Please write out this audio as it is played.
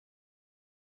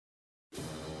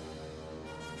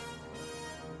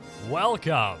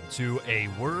Welcome to A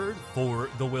Word for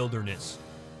the Wilderness.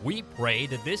 We pray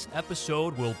that this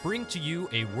episode will bring to you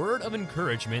a word of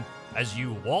encouragement as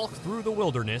you walk through the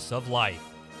wilderness of life.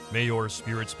 May your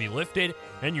spirits be lifted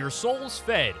and your souls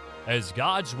fed as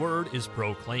God's word is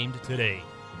proclaimed today.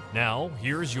 Now,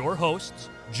 here's your hosts,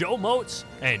 Joe Motes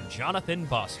and Jonathan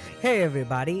Bosby. Hey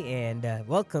everybody, and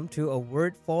welcome to A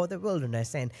Word for the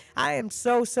Wilderness. And I am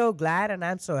so glad, and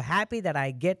I'm so happy that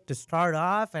I get to start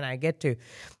off, and I get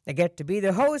to be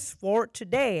the host for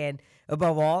today. And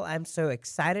above all, I'm so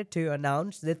excited to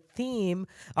announce the theme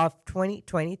of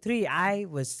 2023. I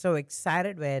was so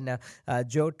excited when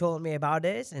Joe told me about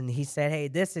this, and he said, "Hey,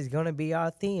 this is going to be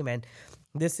our theme, and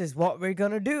this is what we're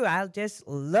going to do." I just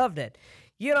loved it.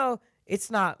 You know, it's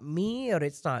not me, or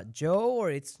it's not Joe, or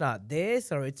it's not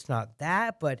this, or it's not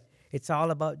that, but it's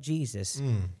all about Jesus.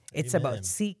 It's Amen. about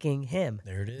seeking Him.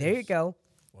 There it is. There you go.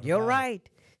 What You're about right.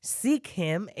 Seek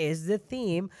Him is the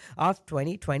theme of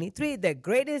 2023. The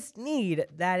greatest need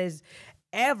that is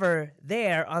ever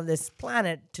there on this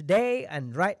planet today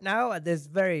and right now at this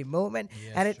very moment,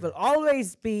 Yes, and it sir. will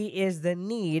always be, is the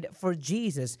need for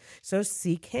Jesus. So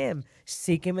seek Him.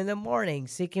 Seek Him in the morning.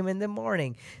 Seek Him in the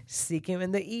morning. Seek Him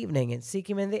in the evening, and seek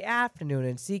Him in the afternoon,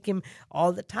 and seek Him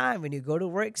all the time. When you go to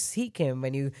work, seek Him.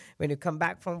 When you come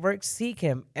back from work, seek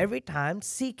Him. Every time,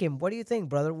 seek Him. What do you think,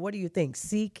 brother? What do you think?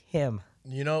 Seek Him.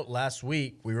 You know, last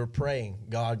week we were praying,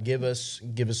 God, give us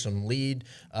some lead,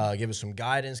 give us some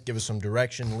guidance, give us some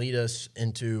direction, lead us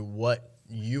into what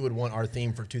you would want our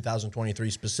theme for 2023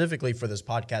 specifically for this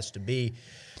podcast to be.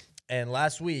 And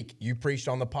last week, you preached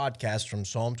on the podcast from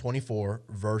Psalm 24,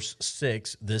 verse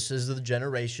 6. This is the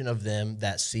generation of them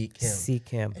that seek Him. Seek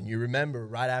Him. And you remember,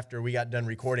 right after we got done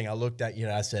recording, I looked at you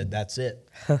and I said, that's it.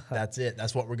 That's it.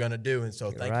 That's what we're going to do. And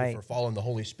so thank right. you for following the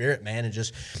Holy Spirit, man, and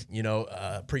just,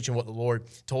 preaching what the Lord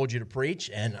told you to preach.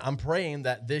 And I'm praying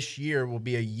that this year will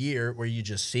be a year where you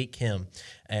just seek Him.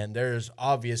 And there's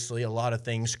obviously a lot of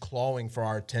things clawing for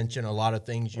our attention, a lot of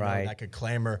things, Right. that could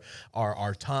clamor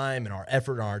our time and our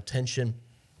effort and our attention.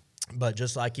 But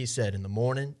just like He said, in the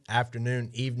morning,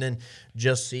 afternoon, evening,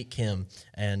 just seek Him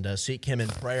and seek Him in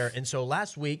prayer. And so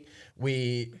last week,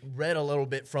 we read a little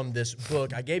bit from this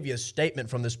book. I gave you a statement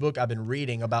from this book I've been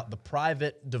reading about the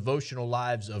private devotional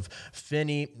lives of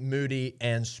Finney, Moody,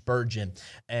 and Spurgeon.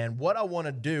 And what I want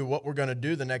to do, what we're going to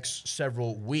do the next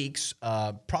several weeks,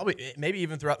 probably maybe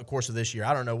even throughout the course of this year,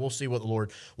 I don't know, we'll see what the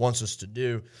Lord wants us to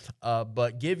do,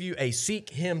 but give you a seek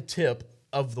Him tip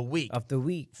of the week.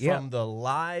 From the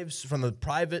lives, from the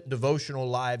private devotional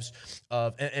lives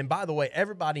of, and by the way,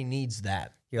 everybody needs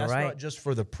that. You're That's right. not just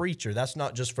for the preacher. That's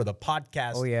not just for the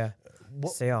podcast. Oh, yeah.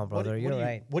 Say on, brother. You're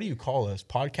right. What do you call us?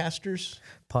 Podcasters?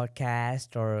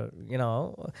 Podcast, or,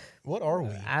 What are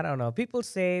we? I don't know. People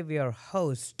say we are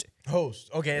host. Host.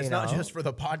 Okay, it's not just for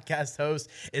the podcast host.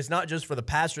 It's not just for the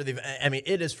pastor.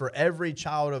 It is for every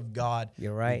child of God.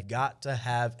 You're right. You've got to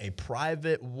have a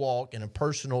private walk and a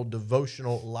personal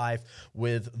devotional life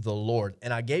with the Lord.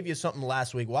 And I gave you something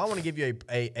last week. Well, I want to give you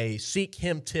a seek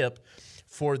Him tip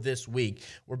for this week.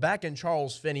 We're back in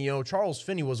Charles Finney. Charles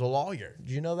Finney was a lawyer. Did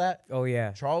you know that? Oh,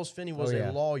 yeah. Charles Finney was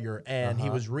a lawyer, and he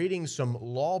was reading some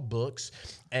law books,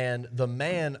 and the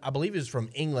man, I believe he was from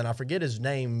England, I forget his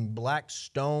name,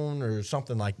 Blackstone or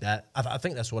something like that. I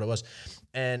think that's what it was.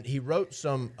 And he wrote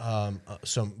some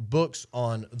books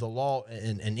on the law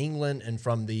in England and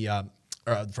from the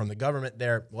government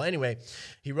there. Well, anyway,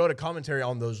 he wrote a commentary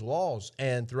on those laws,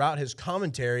 and throughout his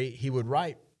commentary, he would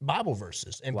write Bible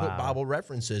verses and put Bible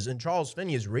references. And Charles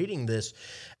Finney is reading this,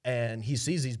 and he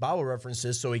sees these Bible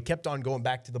references, so he kept on going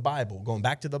back to the Bible,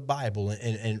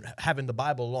 and having the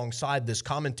Bible alongside this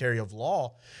commentary of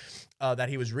law that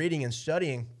he was reading and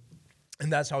studying.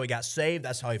 And that's how he got saved.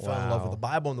 That's how he fell in love with the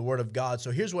Bible and the Word of God. So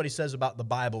here's what he says about the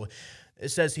Bible. It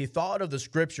says, he thought of the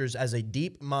Scriptures as a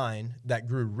deep mine that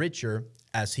grew richer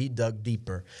as he dug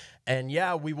deeper. And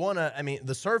yeah, we want to,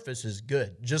 the surface is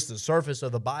good. Just the surface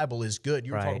of the Bible is good.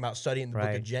 You were talking about studying the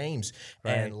book of James.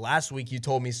 Right. And last week you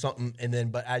told me something,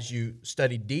 but as you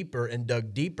studied deeper and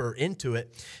dug deeper into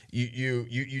it,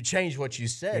 you changed what you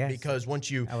said, because once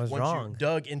you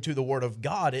dug into the Word of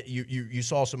God, you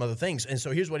saw some other things. And so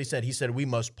here's what he said. He said, we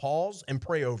must pause and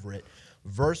pray over it,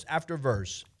 verse after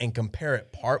verse, and compare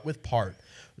it part with part,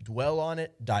 dwell on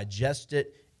it, digest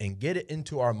it, and get it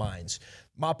into our minds.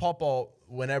 My papa,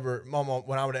 whenever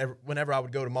I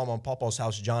would go to Mama and Papa's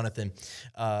house, Jonathan,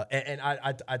 and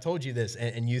I told you this,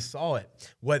 and you saw it.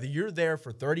 Whether you're there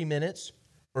for 30 minutes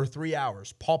or 3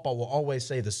 hours, Papa will always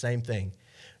say the same thing.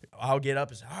 I'll get up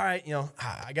and say, all right,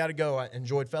 I got to go. I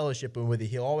enjoyed fellowshipping with you.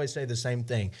 He'll always say the same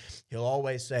thing. He'll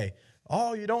always say,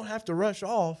 oh, you don't have to rush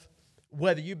off.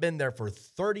 Whether you've been there for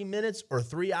 30 minutes or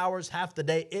 3 hours, half the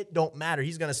day, it don't matter.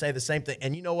 He's going to say the same thing.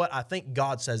 And you know what? I think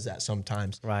God says that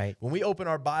sometimes. Right. When we open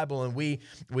our Bible and we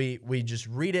just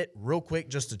read it real quick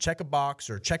just to check a box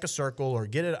or check a circle or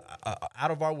get it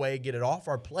out of our way, get it off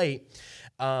our plate,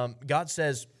 God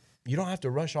says, you don't have to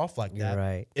rush off like that.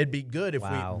 Right. It'd be good if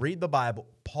we read the Bible,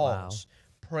 pause,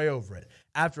 pray over it.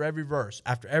 After every verse,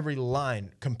 after every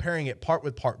line, comparing it part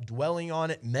with part, dwelling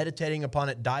on it, meditating upon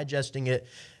it, digesting it.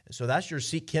 So that's your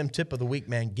Seek Him tip of the week,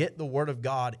 man. Get the Word of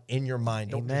God in your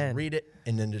mind. Don't just read it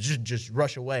and then just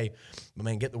rush away. But,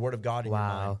 man, get the Word of God in your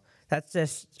mind. That's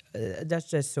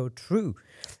just so true,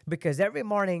 because every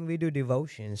morning we do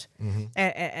devotions,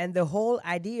 and the whole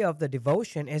idea of the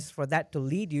devotion is for that to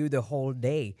lead you the whole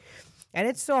day. And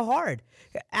it's so hard.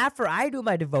 After I do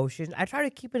my devotion, I try to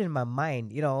keep it in my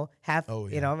mind, you know,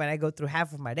 when I go through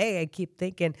half of my day, I keep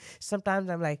thinking, sometimes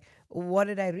I'm like, what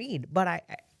did I read? But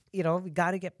we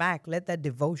got to get back. Let that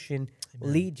devotion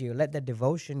lead you. Let that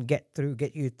devotion get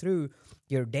you through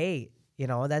your day. You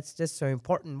know, that's just so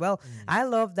important. Well, I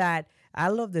love that. I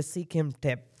love the Seek Him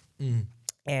tip.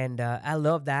 And I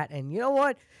love that. And you know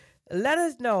what? Let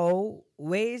us know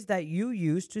ways that you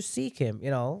use to seek Him, you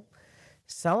know.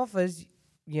 Some of us,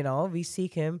 you know, we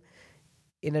seek Him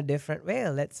in a different way.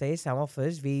 Let's say some of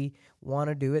us, we want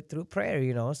to do it through prayer,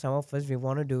 you know. Some of us, we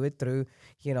want to do it through,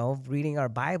 you know, reading our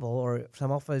Bible. Or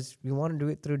some of us, we want to do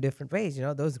it through different ways. You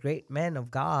know, those great men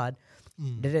of God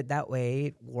did it that way.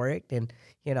 It worked. And,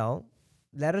 you know,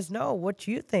 let us know what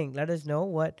you think. Let us know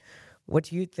what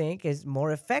you think is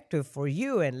more effective for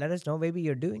you, and let us know maybe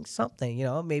you're doing something, you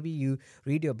know, maybe you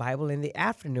read your Bible in the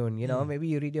afternoon, you know, maybe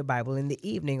you read your Bible in the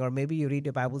evening, or maybe you read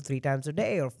your Bible 3 times a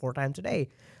day or 4 times a day.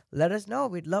 Let us know.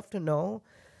 We'd love to know,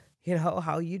 you know,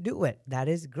 how you do it. That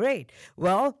is great.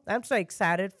 Well, I'm so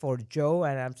excited for Joe,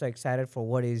 and I'm so excited for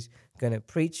what he's going to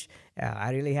preach.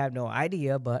 I really have no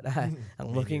idea, but I'm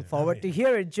looking forward to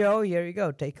hear it, Joe. Here you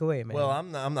go. Take away, man. Well,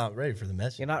 I'm not ready for the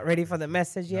message. You're not ready for the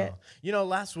message yet? No. You know,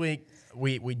 last week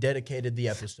we dedicated the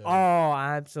episode. Oh,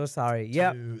 I'm so sorry.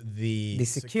 Yep. To the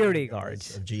security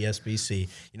guards of GSBC.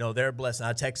 You know, they're blessed. And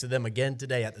I texted them again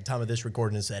today at the time of this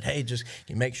recording and said, hey, just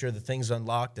can you make sure the thing's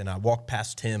unlocked? And I walked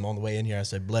past Tim on the way in here. I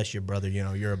said, bless you, brother. You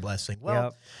know, you're a blessing.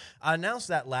 Well, I announced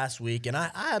that last week, and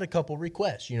I had a couple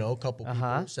requests, you know, a couple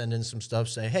people send in some stuff,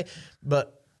 say, hey,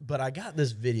 but I got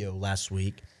this video last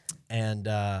week, and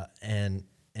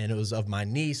it was of my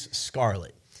niece,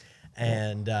 Scarlett.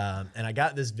 And I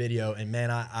got this video, and man,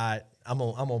 I'm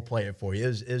gonna play it for you.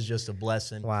 It's just a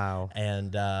blessing. Wow.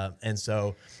 And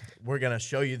so we're gonna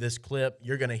show you this clip.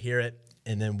 You're gonna hear it,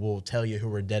 and then we'll tell you who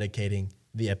we're dedicating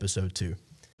the episode to.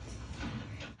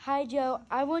 Hi, Joe.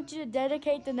 I want you to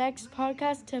dedicate the next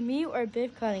podcast to me or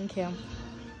Biff Cunningham.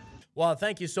 Well,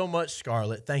 thank you so much,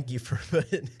 Scarlett. Thank you for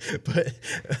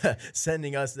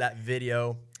sending us that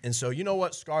video. And so, you know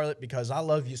what, Scarlett, because I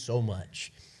love you so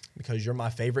much, because you're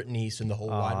my favorite niece in the whole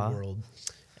wide world,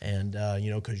 and, you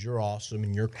know, because you're awesome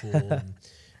and you're cool and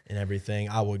everything,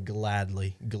 I would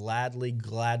gladly,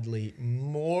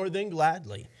 more than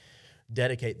gladly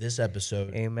dedicate this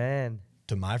episode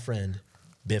to my friend,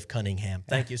 Biff Cunningham.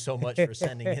 Thank you so much for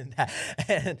sending in that.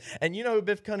 And you know who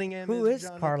Biff Cunningham is? Who is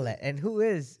Scarlett? And who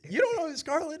is... You don't know who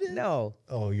Scarlett is? No.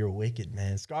 Oh, you're wicked,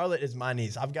 man. Scarlett is my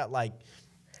niece. I've got like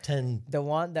 10... The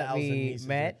one that we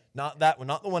met? Not that one.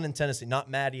 Not the one in Tennessee. Not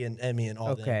Maddie and Emmy and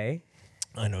all that. Okay.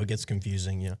 I know, it gets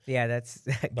confusing, you know. Yeah, that's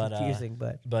confusing,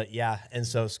 But yeah, and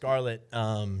so Scarlett,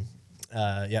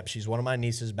 she's one of my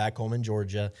nieces back home in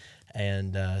Georgia.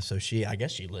 And so I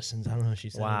guess she listens. I don't know. She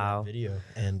sent me that video.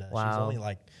 And she's only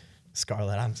like,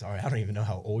 Scarlett, I'm sorry. I don't even know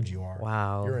how old you are.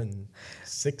 Wow. You're in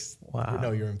 6th. Wow.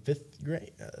 No, you're in 5th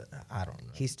grade. I don't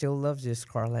know. He still loves you,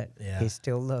 Scarlett. Yeah. He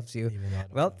still loves you.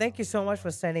 Well, thank you so much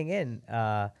for sending in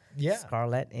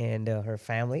Scarlett and her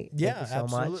family. Yeah, thank you so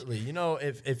absolutely. much. You know,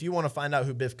 if you want to find out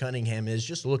who Biff Cunningham is,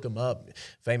 just look him up.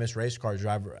 Famous race car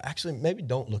driver. Actually, maybe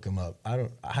don't look him up. I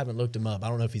haven't looked him up. I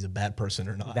don't know if he's a bad person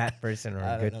or not. Bad person or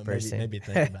a good person. Maybe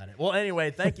think about it. Well,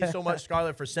 anyway, thank you so much,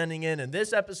 Scarlett, for sending in. And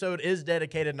this episode is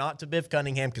dedicated not to Biff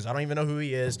Cunningham, because I don't even know who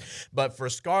he is, but for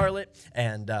Scarlett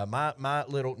and my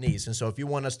little niece. And so if you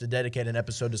want us to dedicate an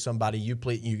episode to somebody, you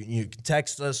can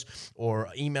text us or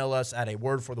email us at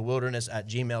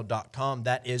awordforthewilderness@gmail.com. gmail.com.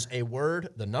 That is a word,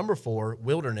 the number 4,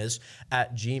 wilderness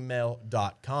at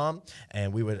gmail.com.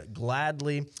 And we would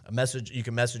gladly you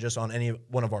can message us on any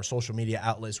one of our social media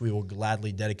outlets. We will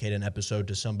gladly dedicate an episode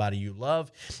to somebody you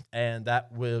love, and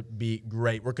that would be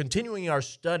great. We're continuing our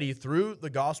study through the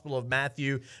Gospel of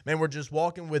Matthew. Man, we're just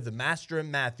walking with the Master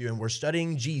in Matthew, and we're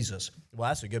studying Jesus. Well,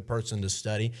 that's a good person to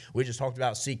study. We just talked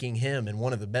about seeking him, and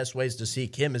one of the best ways to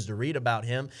seek him is to read about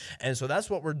him. And so that's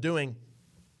what we're doing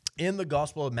in the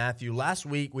Gospel of Matthew. Last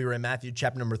week, we were in Matthew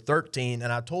chapter number 13,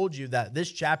 and I told you that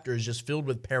this chapter is just filled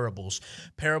with parables.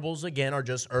 Parables, again, are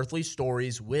just earthly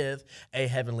stories with a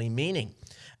heavenly meaning.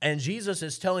 And Jesus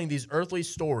is telling these earthly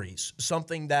stories,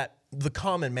 something that the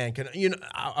common man can,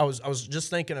 I was just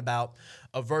thinking about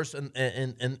a verse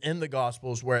in the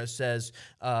Gospels where it says,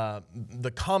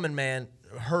 the common man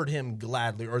heard him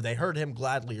gladly, or they heard him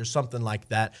gladly, or something like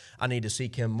that. I need to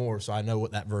seek him more so I know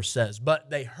what that verse says. But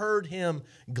they heard him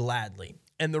gladly.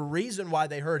 And the reason why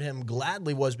they heard him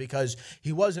gladly was because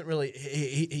he wasn't really,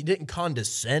 he didn't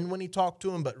condescend when he talked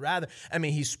to him, but rather,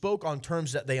 he spoke on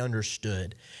terms that they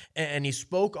understood. And he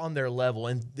spoke on their level.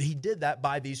 And he did that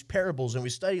by these parables. And we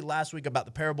studied last week about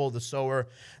the parable of the sower.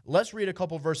 Let's read a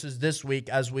couple verses this week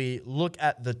as we look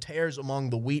at the tares among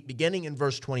the wheat, beginning in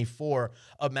verse 24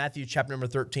 of Matthew chapter number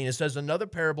 13. It says, another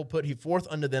parable put he forth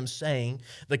unto them, saying,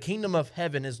 the kingdom of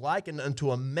heaven is likened unto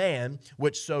a man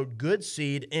which sowed good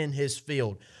seed in his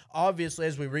field. Obviously,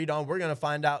 as we read on, we're going to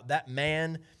find out that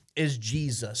man is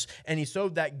Jesus. And he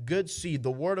sowed that good seed,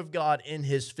 the word of God, in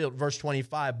his field. Verse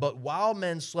 25, but while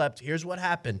men slept, here's what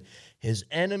happened. His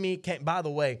enemy came. By the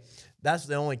way, that's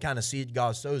the only kind of seed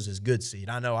God sows is good seed.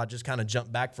 I know I just kind of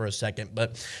jumped back for a second,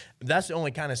 but that's the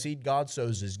only kind of seed God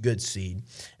sows is good seed. And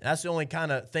that's the only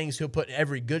kind of things he'll put.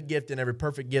 Every good gift and every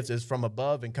perfect gift is from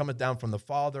above and cometh down from the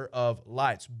Father of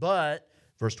lights. But,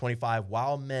 verse 25,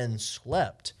 while men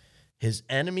slept, his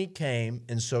enemy came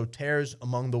and sowed tares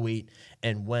among the wheat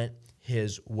and went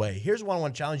his way. Here's what I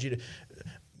want to challenge you to.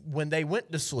 When they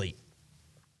went to sleep,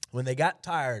 when they got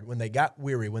tired, when they got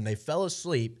weary, when they fell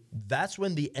asleep, that's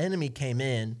when the enemy came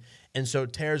in and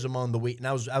sowed tares among the wheat. And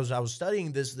I was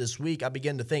studying this week, I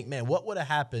began to think, man, what would have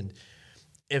happened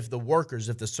if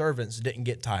the servants didn't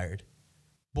get tired?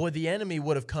 Boy, the enemy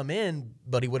would have come in,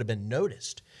 but he would have been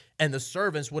noticed. And the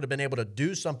servants would have been able to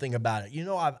do something about it.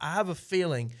 I have a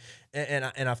feeling,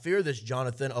 and I fear this,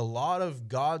 Jonathan, a lot of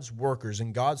God's workers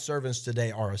and God's servants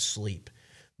today are asleep.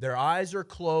 Their eyes are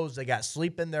closed. They got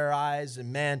sleep in their eyes.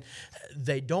 And man,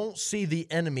 they don't see the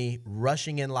enemy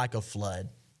rushing in like a flood.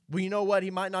 Well, you know what?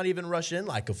 He might not even rush in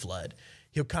like a flood.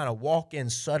 He'll kind of walk in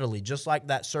subtly, just like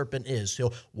that serpent is.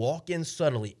 He'll walk in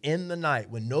subtly in the night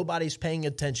when nobody's paying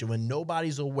attention, when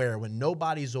nobody's aware, when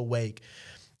nobody's awake.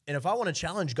 And if I want to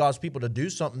challenge God's people to do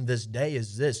something this day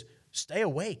is this: stay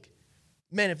awake.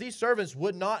 Man, if these servants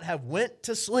would not have went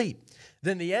to sleep,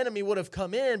 then the enemy would have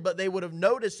come in, but they would have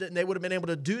noticed it and they would have been able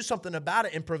to do something about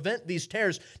it and prevent these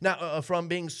tares from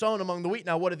being sown among the wheat.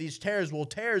 Now, what are these tares? Well,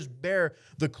 tares bear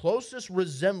the closest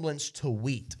resemblance to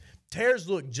wheat. Tares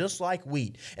look just like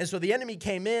wheat. And so the enemy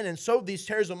came in and sowed these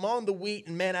tares among the wheat.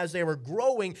 And man, as they were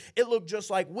growing, it looked just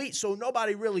like wheat. So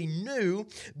nobody really knew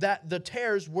that the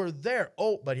tares were there.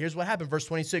 Oh, but here's what happened. Verse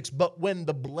 26, but when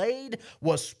the blade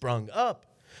was sprung up,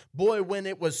 boy, when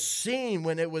it was seen,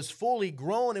 when it was fully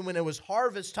grown, and when it was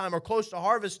harvest time or close to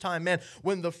harvest time, man,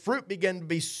 when the fruit began to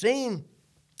be seen,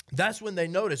 that's when they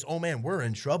noticed, oh man, we're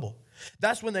in trouble.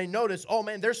 That's when they noticed, oh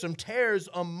man, there's some tares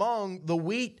among the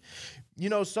wheat.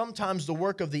 Sometimes the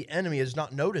work of the enemy is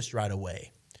not noticed right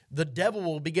away. The devil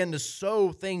will begin to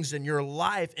sow things in your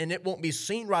life and it won't be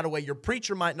seen right away. Your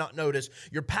preacher might not notice.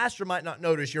 Your pastor might not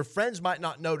notice. Your friends might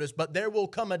not notice. But there will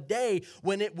come a day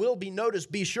when it will be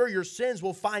noticed. Be sure your sins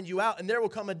will find you out. And there will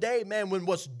come a day, man, when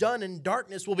what's done in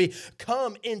darkness will be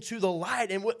come into the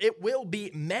light and it will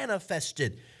be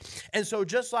manifested. And so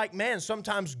just like, man,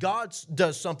 sometimes God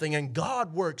does something and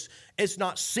God works, it's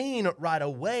not seen right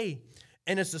away.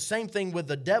 And it's the same thing with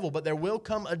the devil, but there will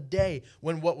come a day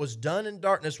when what was done in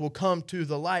darkness will come to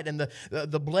the light. And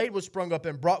the blade was sprung up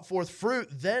and brought forth fruit.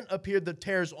 Then appeared the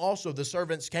tares also. The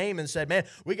servants came and said, man,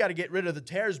 we got to get rid of the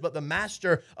tares. But the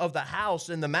master of the house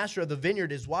and the master of the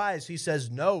vineyard is wise. He says,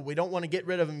 no, we don't want to get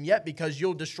rid of them yet because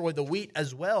you'll destroy the wheat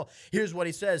as well. Here's what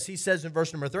he says. He says in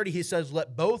verse number 30, he says,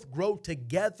 let both grow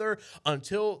together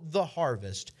until the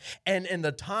harvest. And in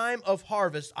the time of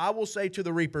harvest, I will say to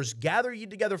the reapers, gather ye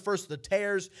together first the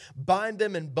tares, bind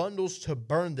them in bundles to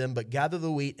burn them, but gather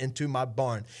the wheat into my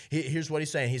barn. Here's what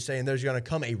he's saying. He's saying there's going to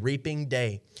come a reaping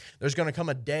day. There's going to come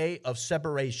a day of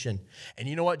separation. And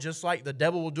you know what? Just like the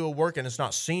devil will do a work and it's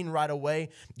not seen right away,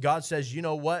 God says, you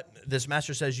know what? This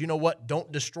master says, you know what?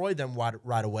 Don't destroy them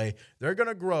right away. They're going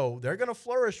to grow. They're going to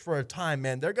flourish for a time,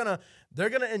 man. They're going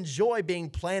to enjoy being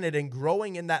planted and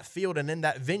growing in that field and in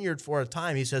that vineyard for a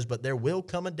time. He says, but there will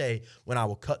come a day when I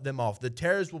will cut them off. The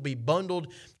tares will be bundled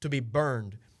to be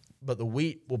burned, but the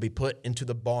wheat will be put into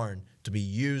the barn to be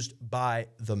used by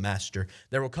the master.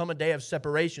 There will come a day of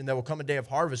separation. There will come a day of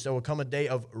harvest. There will come a day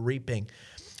of reaping.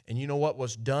 And you know what?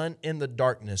 What's done in the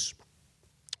darkness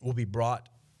will be brought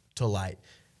to light.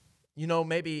 You know,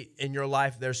 maybe in your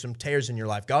life, there's some tares in your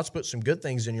life. God's put some good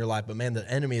things in your life, but man, the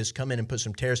enemy has come in and put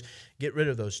some tares. Get rid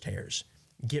of those tares.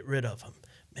 Get rid of them.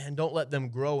 Man, don't let them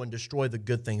grow and destroy the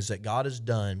good things that God has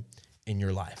done in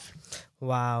your life.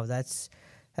 Wow, that's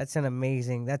an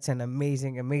amazing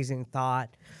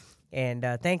thought.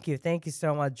 And thank you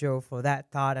so much, Joe, for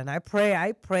that thought. And I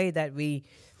pray that we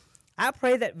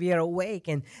are awake,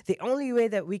 and the only way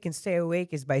that we can stay awake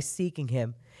is by seeking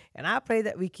Him. And I pray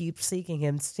that we keep seeking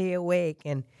Him, stay awake,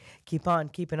 and keep on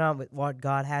keeping on with what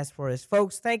God has for us.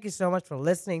 Folks, thank you so much for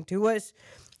listening to us.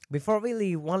 Before we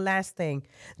leave, one last thing.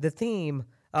 The theme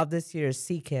of this year is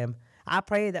Seek Him. I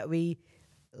pray that we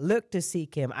look to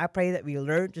seek Him. I pray that we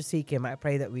learn to seek Him. I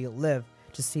pray that we live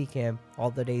to seek Him all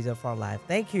the days of our life.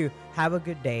 Thank you. Have a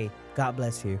good day. God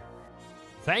bless you.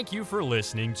 Thank you for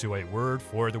listening to A Word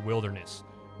for the Wilderness.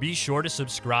 Be sure to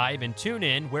subscribe and tune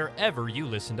in wherever you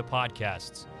listen to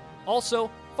podcasts. Also,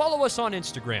 follow us on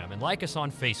Instagram and like us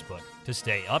on Facebook to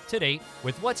stay up to date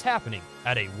with what's happening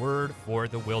at A Word for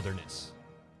the Wilderness.